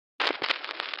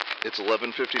It's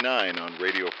 11:59 on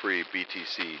Radio Free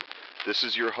BTC. This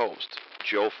is your host,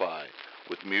 Joe Fi,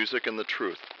 with music and the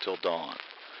truth till dawn.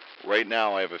 Right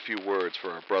now I have a few words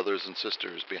for our brothers and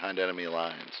sisters behind enemy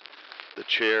lines. The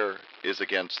chair is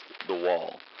against the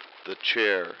wall. The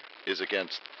chair is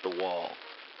against the wall.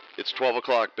 It's 12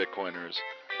 o'clock, Bitcoiners.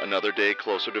 Another day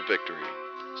closer to victory.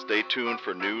 Stay tuned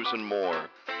for news and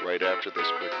more right after this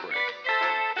quick break.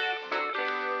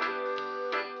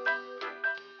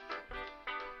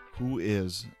 Who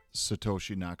is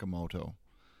Satoshi Nakamoto?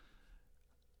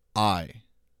 I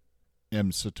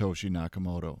am Satoshi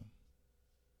Nakamoto.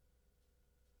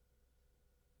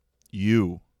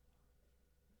 You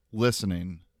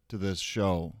listening to this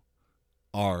show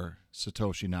are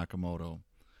Satoshi Nakamoto.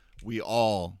 We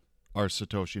all are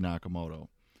Satoshi Nakamoto.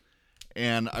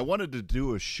 And I wanted to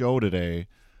do a show today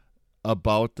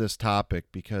about this topic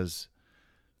because,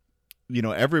 you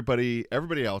know, everybody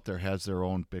out there has their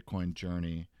own Bitcoin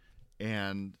journey.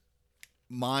 And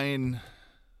mine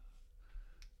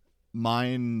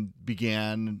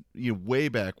began way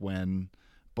back when,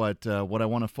 but what I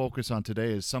want to focus on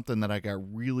today is something that I got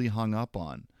really hung up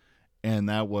on, and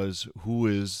that was who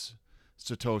is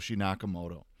Satoshi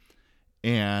Nakamoto.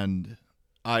 And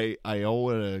I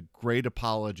owe a great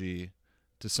apology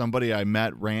to somebody I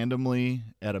met randomly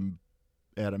at a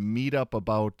meetup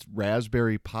about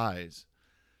Raspberry Pis,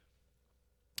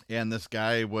 and this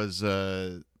guy was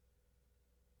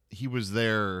he was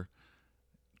there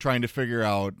trying to figure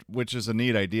out, which is a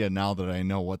neat idea now that I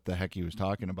know what the heck he was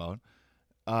talking about.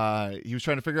 He was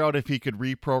trying to figure out if he could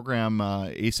reprogram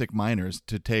ASIC miners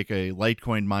to take a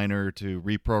Litecoin miner to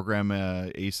reprogram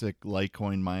a ASIC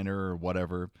Litecoin miner or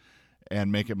whatever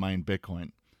and make it mine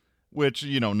Bitcoin, which,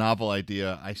 novel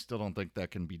idea. I still don't think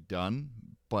that can be done,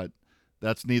 but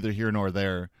that's neither here nor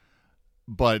there.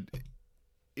 But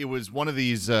it was one of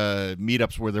these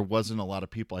meetups where there wasn't a lot of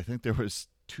people. I think there was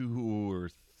 2 or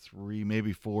 3,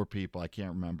 maybe 4 people. I can't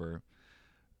remember.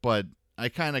 But I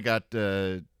kind of got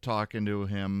talking to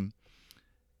him,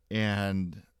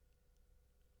 and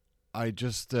I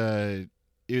just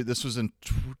this was in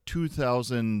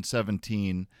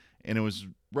 2017, and it was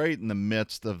right in the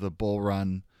midst of the bull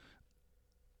run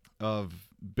of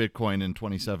Bitcoin in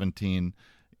 2017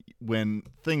 when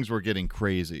things were getting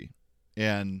crazy.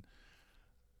 And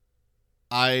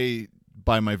I,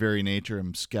 by my very nature,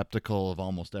 am skeptical of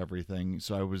almost everything.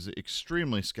 So I was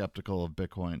extremely skeptical of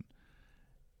Bitcoin.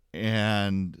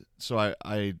 And so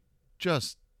I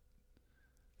just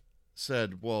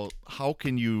said, well, how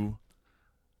can you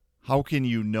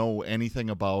know anything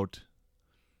about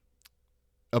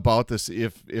this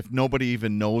if nobody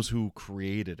even knows who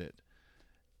created it?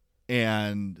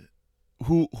 And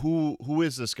who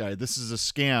is this guy? This is a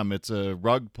scam. It's a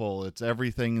rug pull. It's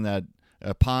everything that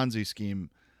a Ponzi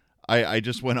scheme. I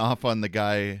just went off on the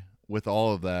guy with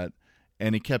all of that,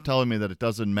 and he kept telling me that it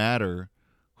doesn't matter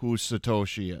who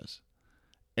Satoshi is.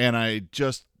 And I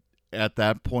just, at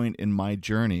that point in my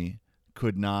journey,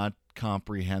 could not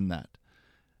comprehend that.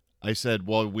 I said,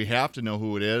 well, we have to know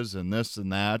who it is and this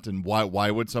and that, and why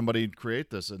would somebody create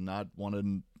this and not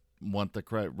want the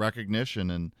recognition?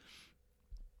 And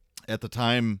at the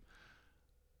time,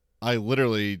 I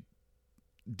literally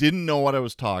didn't know what I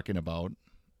was talking about,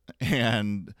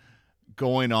 and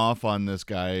going off on this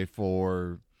guy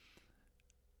for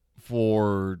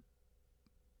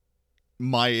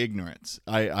my ignorance.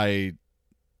 My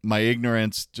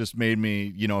ignorance just made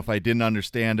me, if I didn't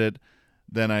understand it,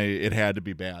 then it had to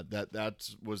be bad.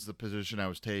 That was the position I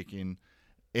was taking.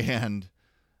 And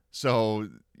so,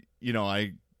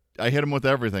 I hit him with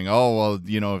everything. Oh, well,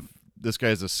 if this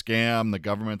guy's a scam, the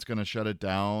government's going to shut it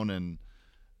down, and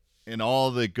all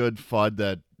the good FUD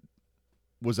that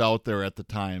was out there at the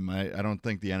time. I don't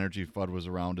think the energy FUD was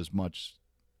around as much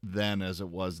then as it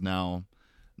was now,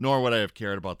 nor would I have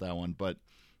cared about that one. But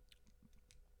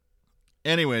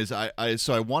anyways, so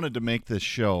I wanted to make this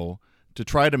show to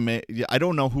try to make. I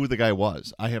don't know who the guy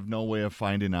was. I have no way of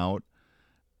finding out.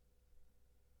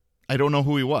 I don't know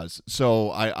who he was.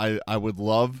 So I would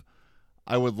love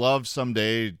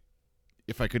someday,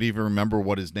 if I could even remember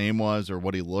what his name was or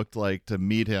what he looked like, to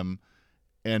meet him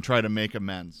and try to make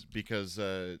amends, because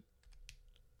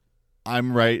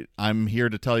I'm right. I'm here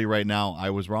to tell you right now,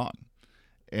 I was wrong.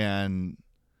 And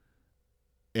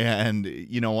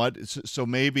you know what? So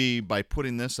maybe by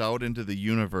putting this out into the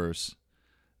universe,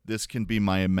 this can be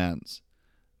my amends.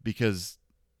 Because,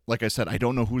 like I said, I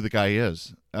don't know who the guy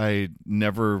is. I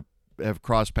never have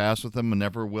crossed paths with him and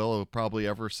never will probably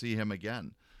ever see him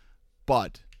again.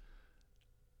 But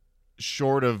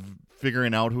short of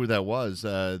figuring out who that was,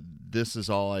 this is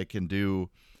all I can do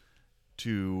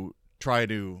to try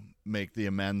to make the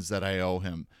amends that I owe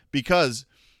him, because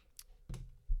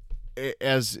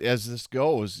as this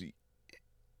goes,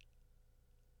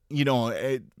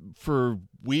 for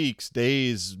weeks,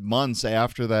 days, months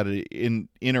after that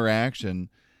interaction,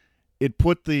 it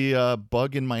put the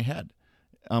bug in my head.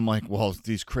 I'm like, well,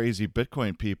 these crazy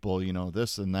Bitcoin people,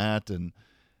 this and that, and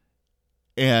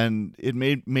it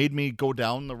made me go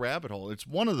down the rabbit hole. It's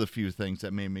one of the few things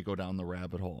that made me go down the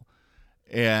rabbit hole.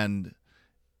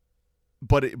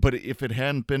 But if it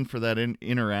hadn't been for that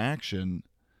interaction,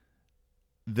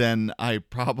 then I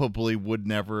probably would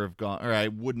never have gone, or I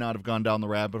would not have gone down the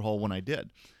rabbit hole when I did.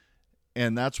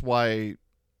 And that's why,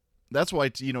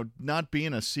 not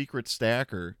being a secret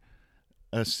stacker,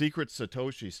 a secret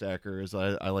Satoshi stacker, as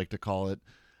I like to call it,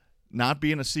 not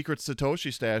being a secret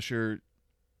Satoshi stasher,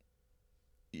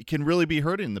 it can really be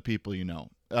hurting the people you know.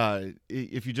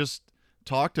 If you just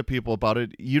talk to people about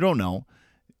it, you don't know.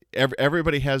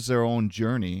 Everybody has their own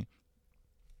journey,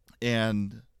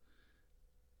 and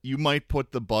you might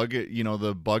put the bug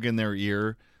in their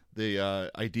ear, the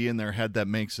idea in their head that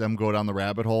makes them go down the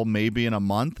rabbit hole, maybe in a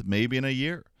month, maybe in a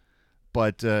year.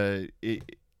 But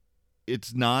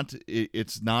it's not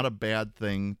a bad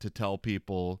thing to tell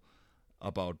people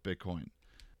about Bitcoin.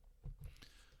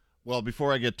 Well,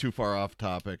 before I get too far off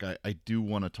topic, I do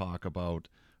want to talk about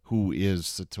who is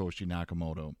Satoshi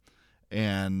Nakamoto.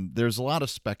 And there's a lot of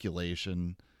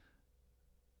speculation.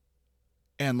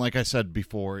 And like I said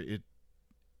before, it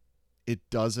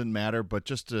doesn't matter, but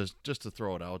just to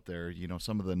throw it out there,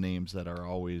 some of the names that are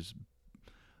always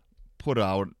put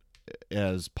out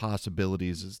as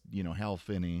possibilities is, Hal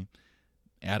Finney,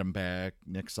 Adam Back,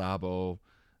 Nick Szabo,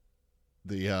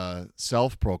 the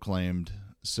self-proclaimed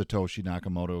Satoshi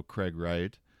Nakamoto, Craig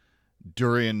Wright,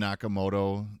 Durian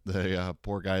Nakamoto, the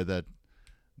poor guy that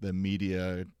the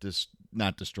media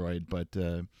not destroyed, but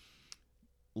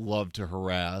loved to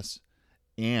harass,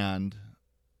 and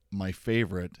my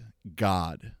favorite,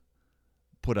 God,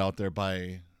 put out there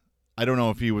by, I don't know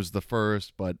if he was the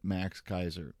first, but Max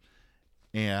Kaiser.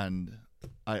 And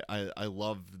I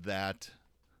love that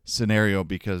scenario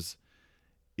because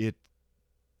it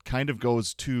kind of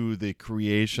goes to the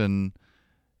creation.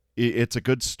 It's a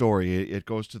good story. It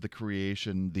goes to the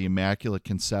creation, the immaculate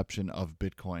conception of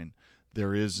Bitcoin.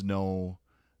 There is no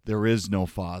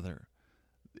father.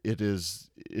 It is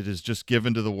just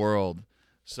given to the world.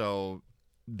 So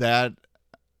that,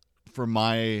 for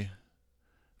my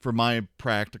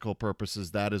practical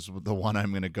purposes, that is the one I'm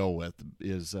going to go with.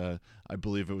 Is I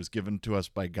believe it was given to us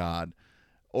by God,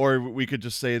 or we could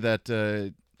just say that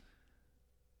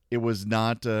it was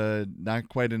not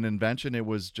quite an invention. It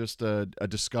was just a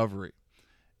discovery,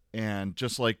 and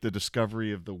just like the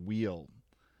discovery of the wheel,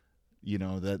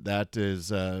 that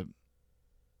is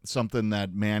something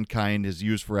that mankind has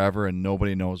used forever, and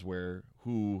nobody knows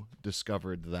who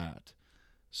discovered that.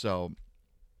 So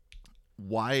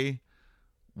why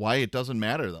it doesn't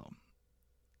matter though,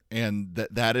 and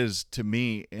that is, to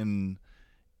me, in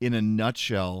a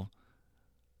nutshell,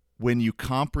 when you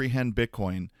comprehend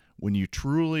Bitcoin, when you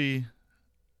truly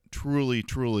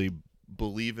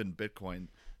believe in Bitcoin,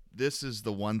 this is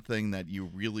the one thing that you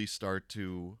really start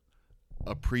to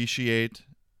appreciate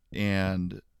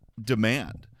and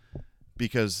demand.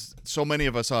 Because so many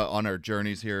of us on our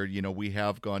journeys here, we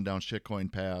have gone down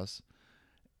shitcoin paths,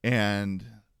 and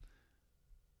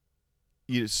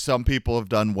some people have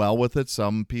done well with it.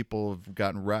 Some people have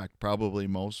gotten wrecked. Probably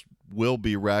most will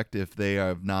be wrecked if they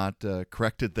have not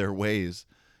corrected their ways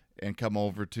and come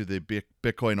over to the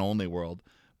Bitcoin only world.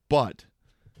 But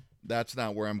that's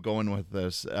not where I'm going with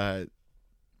this. The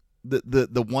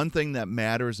one thing that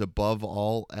matters above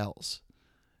all else,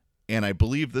 and I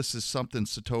believe this is something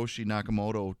Satoshi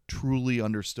Nakamoto truly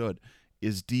understood,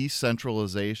 is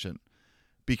decentralization.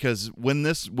 Because when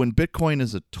Bitcoin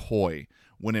is a toy,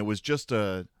 when it was just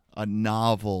a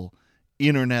novel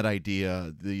internet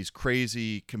idea, these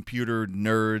crazy computer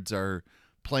nerds are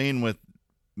playing with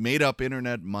made-up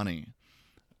internet money.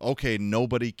 Okay,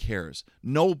 nobody cares.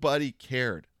 Nobody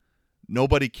cared.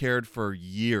 Nobody cared for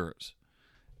years.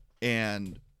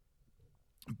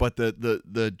 But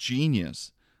the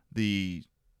genius, the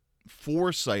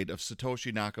foresight of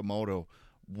Satoshi Nakamoto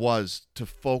was to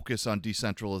focus on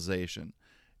decentralization.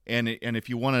 And if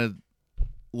you want to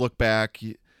look back,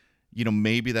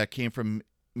 maybe that came from,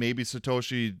 maybe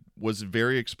Satoshi was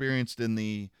very experienced in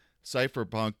the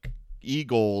cypherpunk,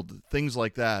 e-gold, things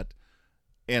like that,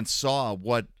 and saw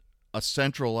what a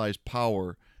centralized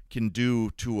power can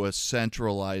do to a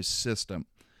centralized system.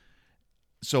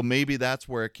 So maybe that's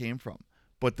where it came from.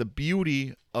 But the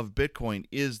beauty of Bitcoin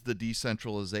is the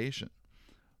decentralization.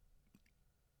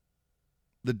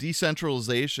 the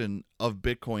decentralization of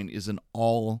Bitcoin is in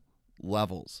all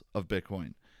levels of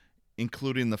Bitcoin,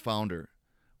 including the founder.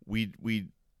 We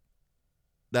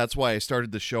that's why I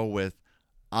started the show with,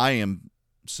 I am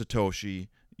Satoshi,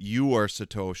 you are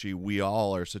Satoshi, we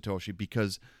all are Satoshi,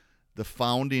 because the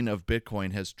founding of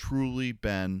Bitcoin has truly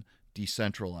been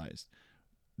decentralized.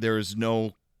 There's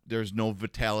no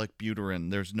Vitalik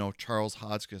Buterin, there's no Charles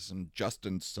Hoskinson,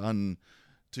 Justin Sun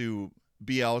to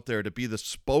be out there to be the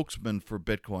spokesman for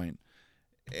Bitcoin.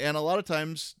 And a lot of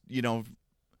times,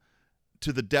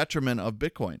 to the detriment of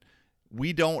Bitcoin.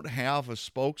 We don't have a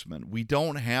spokesman. We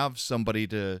don't have somebody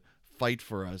to fight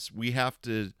for us. We have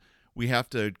to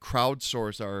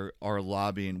crowdsource our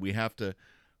lobbying. We have to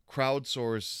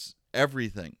crowdsource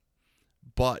everything.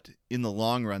 But in the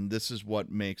long run, this is what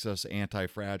makes us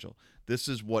anti-fragile. This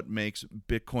is what makes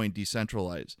Bitcoin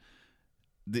decentralized.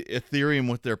 The Ethereum,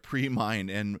 with their pre-mine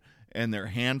and their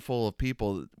handful of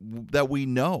people that we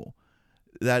know,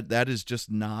 that is just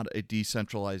not a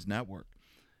decentralized network.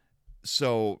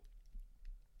 So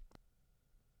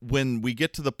when we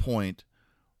get to the point,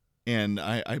 and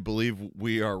I believe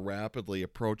we are rapidly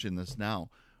approaching this now,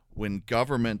 when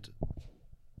government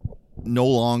no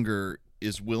longer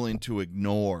is willing to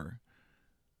ignore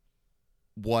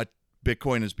what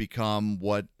Bitcoin has become,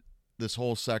 what this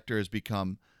whole sector has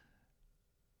become,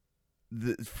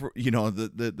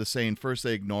 the saying, first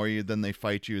they ignore you, then they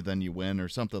fight you, then you win, or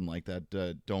something like that.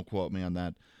 Don't quote me on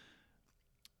that.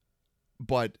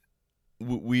 But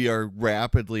we are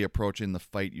rapidly approaching the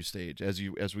fight you stage,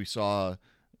 as we saw,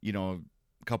 a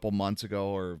couple months ago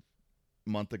or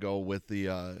month ago with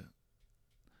the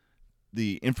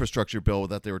infrastructure bill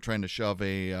that they were trying to shove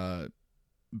a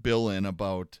bill in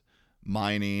about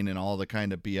mining and all the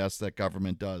kind of BS that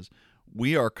government does.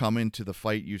 We are coming to the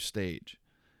fight you stage.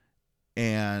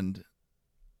 And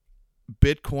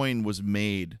Bitcoin was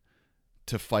made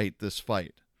to fight this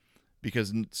fight,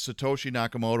 because Satoshi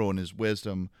Nakamoto, in his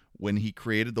wisdom, when he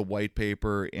created the white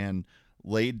paper and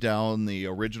laid down the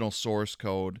original source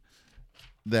code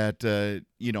that,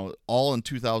 all in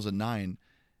 2009,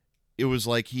 it was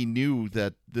like he knew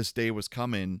that this day was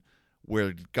coming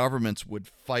where governments would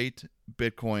fight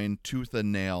Bitcoin tooth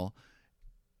and nail.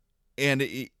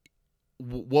 And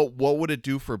what would it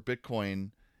do for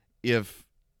Bitcoin if,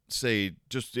 say,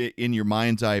 just in your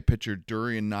mind's eye, picture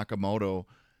Dorian Nakamoto,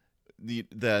 the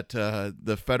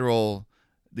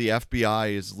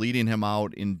FBI is leading him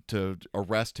out to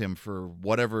arrest him for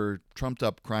whatever trumped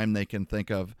up crime they can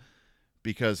think of,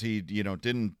 because he,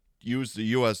 didn't use the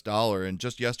U.S. dollar. And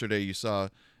just yesterday you saw,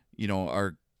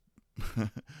 our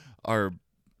our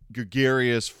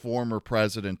gregarious former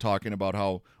president talking about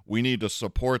how we need to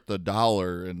support the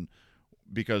dollar, and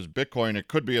because Bitcoin, it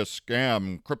could be a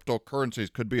scam,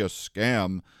 cryptocurrencies could be a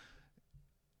scam.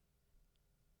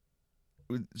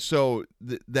 So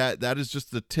that is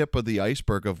just the tip of the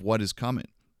iceberg of what is coming.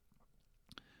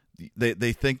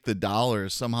 They think the dollar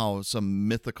is somehow some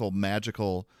mythical,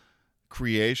 magical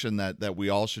creation that we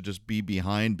all should just be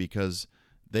behind because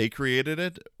they created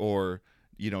it, or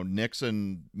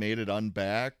Nixon made it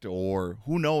unbacked, or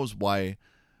who knows why.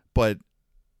 But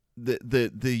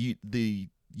the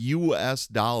U.S.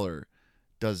 dollar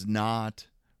does not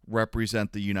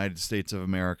represent the United States of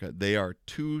America. They are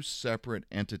two separate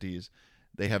entities.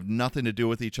 They have nothing to do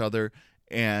with each other.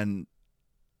 And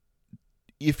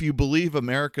if you believe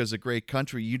America is a great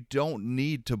country, you don't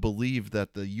need to believe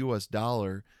that the U.S.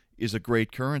 dollar is a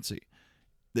great currency.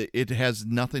 It has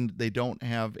nothing. They don't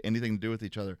have anything to do with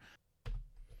each other.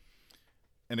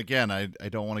 And again, I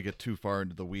don't want to get too far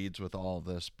into the weeds with all of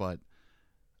this, but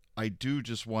I do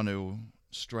just want to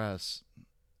stress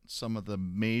some of the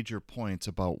major points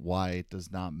about why it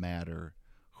does not matter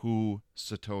who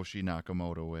Satoshi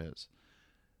Nakamoto is.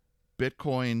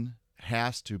 Bitcoin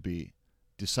has to be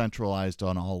decentralized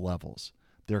on all levels.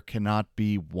 There cannot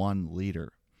be one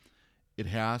leader. It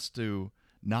has to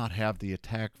not have the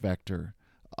attack vector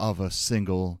of a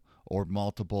single or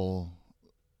multiple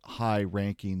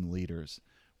high-ranking leaders.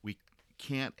 We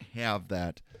can't have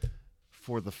that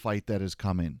for the fight that is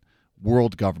coming.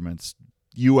 World governments,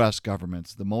 U.S.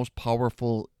 governments, the most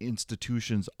powerful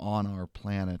institutions on our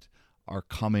planet are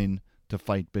coming to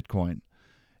fight Bitcoin.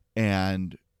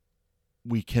 And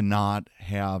we cannot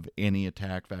have any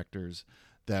attack vectors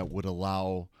that would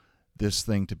allow this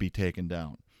thing to be taken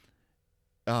down.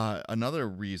 Another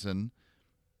reason,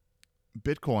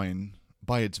 Bitcoin,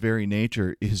 by its very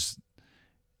nature, is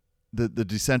the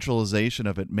decentralization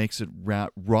of it makes it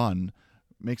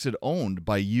makes it owned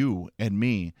by you and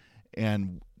me.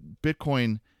 And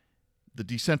Bitcoin, the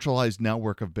decentralized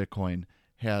network of Bitcoin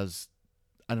has,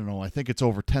 I don't know, I think it's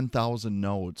over 10,000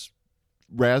 nodes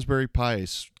Raspberry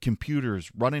Pis,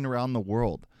 computers running around the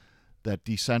world that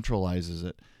decentralizes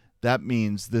it. That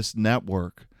means this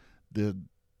network,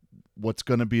 what's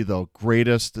going to be the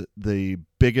greatest, the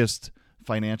biggest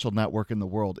financial network in the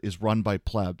world, is run by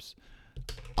plebs.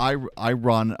 I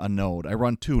run a node. I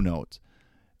run 2 nodes.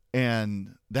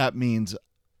 And that means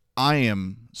I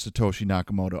am Satoshi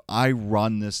Nakamoto. I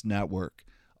run this network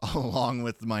along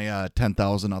with my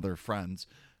 10,000 other friends.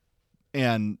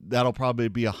 And that'll probably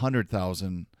be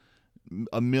 100,000,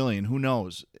 a million, who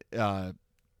knows? And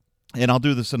I'll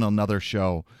do this in another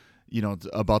show,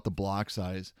 about the block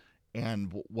size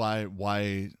and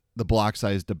why the block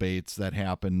size debates that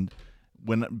happened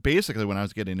when I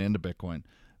was getting into Bitcoin.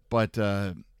 But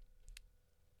so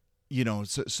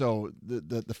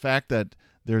the fact that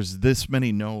there's this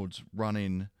many nodes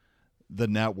running the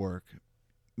network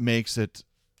makes it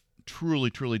truly,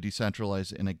 truly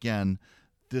decentralized. And again,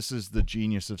 this is the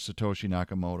genius of Satoshi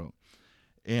Nakamoto.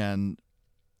 And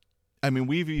I mean,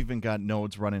 we've even got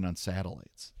nodes running on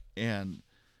satellites, and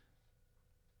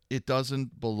it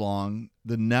doesn't belong,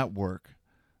 the network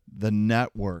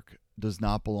does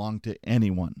not belong to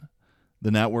anyone.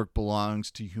 The network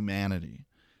belongs to humanity.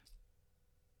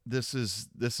 This is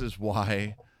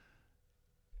why,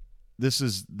 this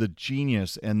is the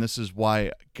genius, and this is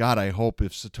why, God, I hope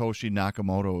if Satoshi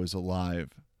Nakamoto is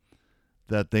alive,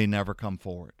 that they never come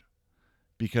forward,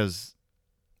 because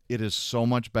it is so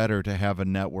much better to have a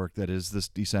network that is this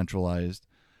decentralized,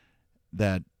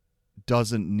 that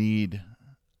doesn't need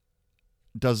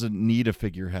a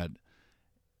figurehead.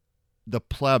 The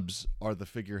plebs are the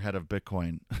figurehead of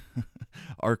Bitcoin.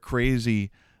 Our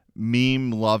crazy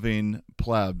meme-loving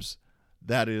plebs,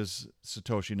 that is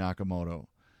Satoshi Nakamoto.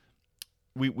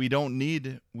 We don't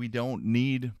need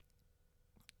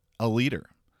a leader.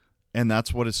 And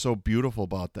that's what is so beautiful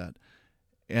about that.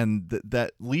 And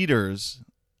that leaders,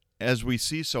 as we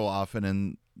see so often,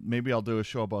 and maybe I'll do a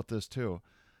show about this too,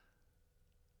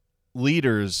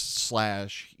 leaders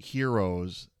 /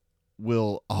 heroes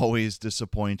will always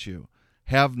disappoint you.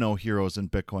 Have no heroes in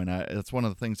Bitcoin. It's one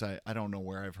of the things I don't know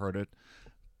where I've heard it,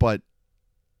 but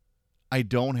I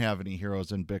don't have any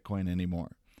heroes in Bitcoin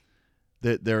anymore.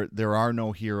 There are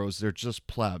no heroes. They're just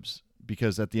plebs,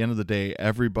 because at the end of the day,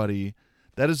 everybody,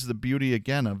 that is the beauty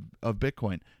again of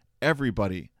Bitcoin.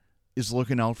 Everybody is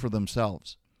looking out for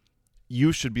themselves.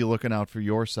 You should be looking out for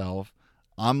yourself.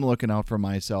 I'm looking out for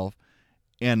myself.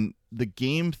 And the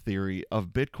game theory of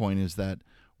Bitcoin is that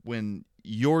when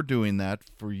you're doing that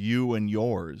for you and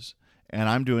yours, and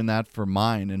I'm doing that for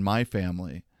mine and my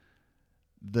family,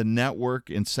 the network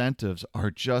incentives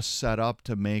are just set up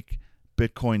to make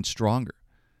Bitcoin stronger.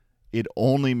 It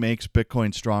only makes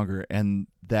Bitcoin stronger, and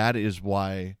that is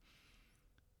why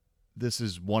this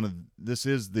is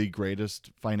the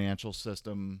greatest financial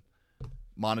system,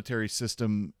 monetary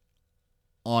system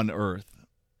on Earth.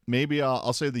 Maybe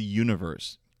I'll say the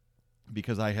universe,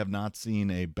 because I have not seen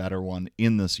a better one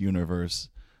in this universe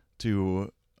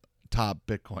to top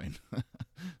Bitcoin.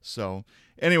 So,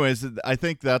 anyways, I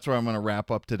think that's where I'm going to wrap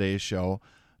up today's show.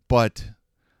 But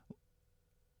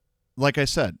like I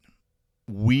said,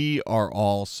 we are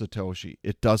all Satoshi.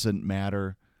 It doesn't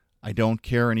matter. I don't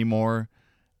care anymore.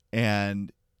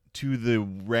 And to the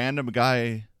random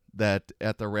guy that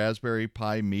at the Raspberry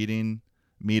Pi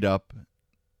meetup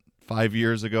 5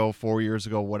 years ago, 4 years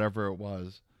ago, whatever it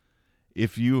was,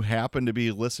 if you happen to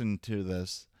be listening to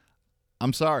this,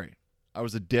 I'm sorry. I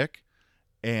was a dick,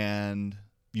 and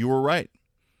you were right.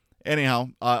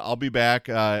 Anyhow, I'll be back.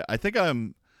 I think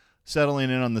I'm settling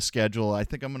in on the schedule. I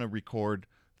think I'm going to record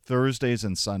Thursdays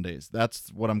and Sundays.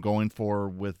 That's what I'm going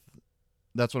with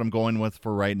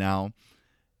for right now.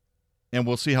 And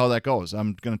we'll see how that goes.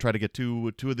 I'm going to try to get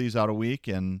two of these out a week,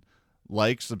 and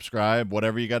like, subscribe,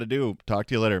 whatever you got to do. Talk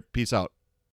to you later. Peace out.